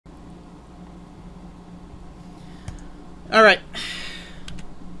All right.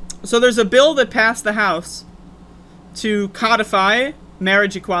 So there's a bill that passed the House to codify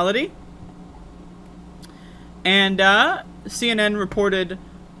marriage equality. And CNN reported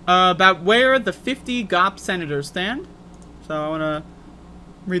about where the 50 GOP senators stand. So I want to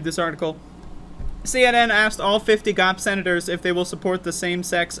read this article. CNN asked all 50 GOP senators if they will support the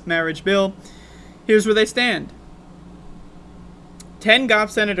same-sex marriage bill. Here's where they stand. 10 GOP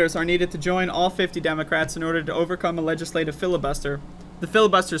senators are needed to join all 50 Democrats in order to overcome a legislative filibuster. The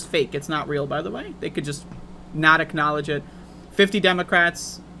filibuster's fake. It's not real, by the way. They could just not acknowledge it. 50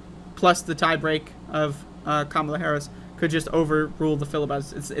 Democrats plus the tie-break of Kamala Harris could just overrule the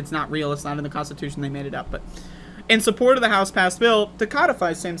filibuster. It's not real. It's not in the Constitution. They made it up. But in support of the House-passed bill to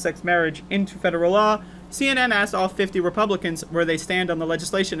codify same-sex marriage into federal law, CNN asked all 50 Republicans where they stand on the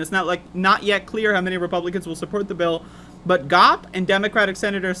legislation. It's not yet clear how many Republicans will support the bill, but GOP and Democratic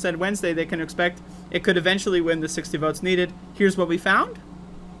senators said Wednesday they can expect it could eventually win the 60 votes needed. Here's what we found.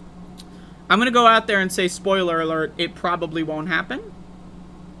 I'm going to go out there and say, spoiler alert, it probably won't happen.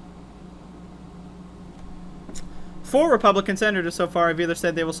 4 Republican senators so far have either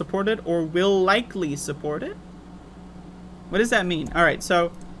said they will support it or will likely support it. What does that mean? All right,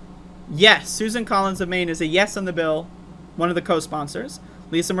 so yes, Susan Collins of Maine is a yes on the bill, one of the co-sponsors.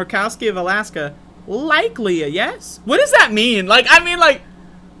 Lisa Murkowski of Alaska, likely a yes. What does that mean?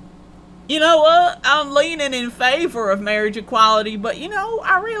 You know what? I'm leaning in favor of marriage equality, but you know,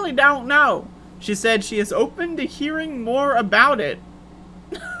 I really don't know. She said she is open to hearing more about it.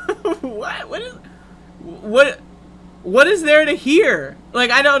 What is there to hear?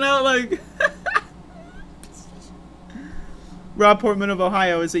 I don't know, Rob Portman of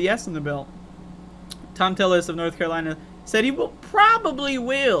Ohio is a yes on the bill. Tom Tillis of North Carolina said he probably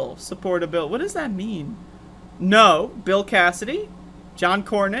will support a bill. What does that mean? No. Bill Cassidy, John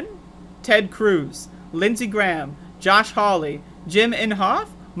Cornyn, Ted Cruz, Lindsey Graham, Josh Hawley, Jim Inhofe,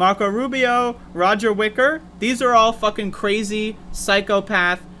 Marco Rubio, Roger Wicker. These are all fucking crazy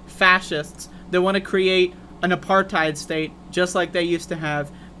psychopath fascists that want to create an apartheid state just like they used to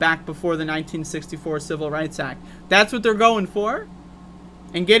have back before the 1964 Civil Rights Act. That's what they're going for.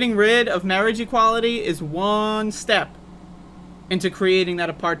 And getting rid of marriage equality is one step into creating that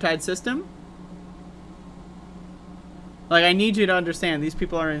apartheid system. I need you to understand, these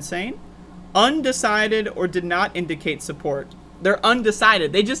people are insane. Undecided or did not indicate support. They're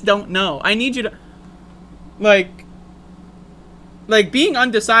undecided. They just don't know. I need you to... being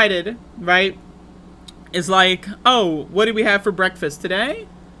undecided, right, is oh, what did we have for breakfast today?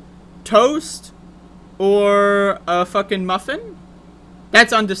 Toast or a fucking muffin?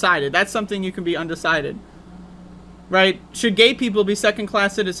 That's undecided. That's something you can be undecided. Right? Should gay people be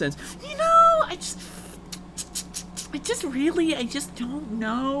second-class citizens? You know, I just don't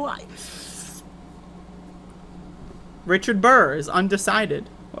know. Richard Burr is undecided.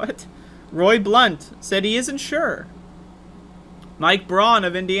 What? Roy Blunt said he isn't sure. Mike Braun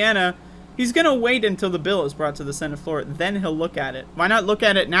of Indiana, he's going to wait until the bill is brought to the Senate floor. Then he'll look at it. Why not look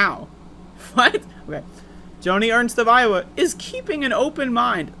at it now? What? Okay. Joni Ernst of Iowa is keeping an open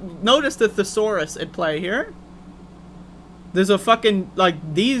mind. Notice the thesaurus at play here. There's a fucking,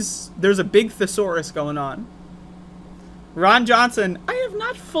 there's a big thesaurus going on. Ron Johnson, I have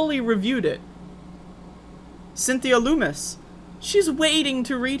not fully reviewed it. Cynthia Loomis, she's waiting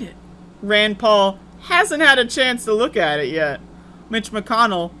to read it. Rand Paul hasn't had a chance to look at it yet. Mitch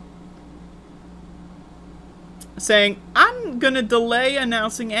McConnell saying, I'm going to delay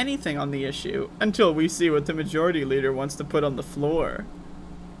announcing anything on the issue until we see what the majority leader wants to put on the floor.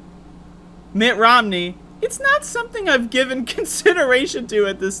 Mitt Romney, it's not something I've given consideration to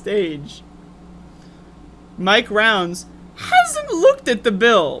at this stage. Mike Rounds hasn't looked at the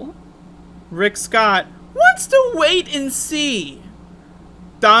bill. Rick Scott wants to wait and see.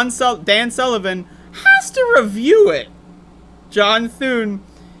 Dan Sullivan has to review it. John Thune,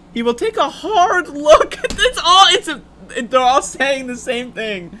 he will take a hard look at this. They're all saying the same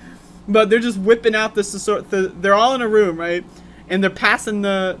thing, but they're just whipping out they're all in a room, right? And they're passing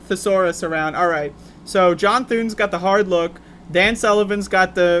the thesaurus around. All right. So John Thune's got the hard look. Dan Sullivan's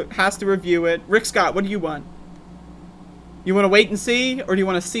got has to review it. Rick Scott, what do you want? You want to wait and see, or do you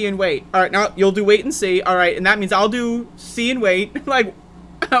want to see and wait? All right, now you'll do wait and see. All right, and that means I'll do see and wait.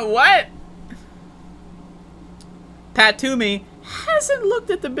 What? Pat Toomey hasn't looked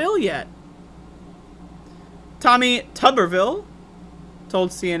at the bill yet. Tommy Tuberville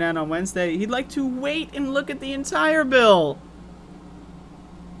told CNN on Wednesday he'd like to wait and look at the entire bill.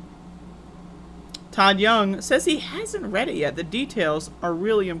 Todd Young says he hasn't read it yet. The details are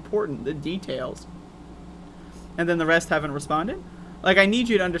really important. The details. And then the rest haven't responded. Like, I need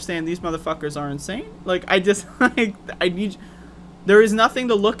you to understand these motherfuckers are insane. Like, I just, like, I need... There is nothing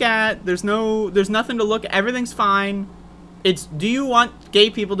to look at. There's nothing to look at. Everything's fine. It's, do you want gay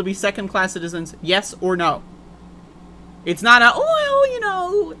people to be second-class citizens? Yes or no? It's not a, oh, well, you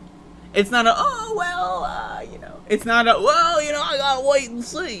know. It's not a, oh, well, you know. It's not a, well, you know, I gotta wait and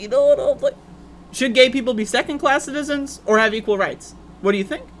see, you know what I'm like. Should gay people be second-class citizens or have equal rights? What do you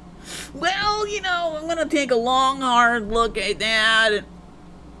think? Well, you know, I'm gonna take a long, hard look at that.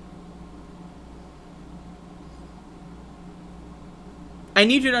 I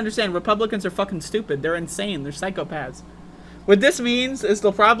need you to understand, Republicans are fucking stupid. They're insane. They're psychopaths. What this means is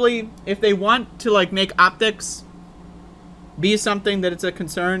they'll probably, if they want to, like, make optics be something that it's a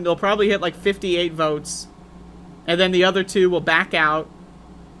concern, they'll probably hit, like, 58 votes. And then the other two will back out.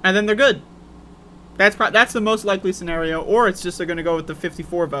 And then they're good. That's the most likely scenario. Or it's just they're going to go with the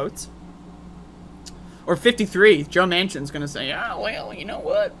 54 votes. Or 53. Joe Manchin's going to say, ah, well, you know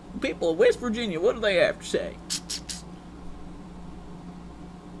what? People of West Virginia, what do they have to say?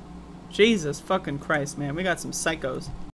 Jesus fucking Christ, man. We got some psychos.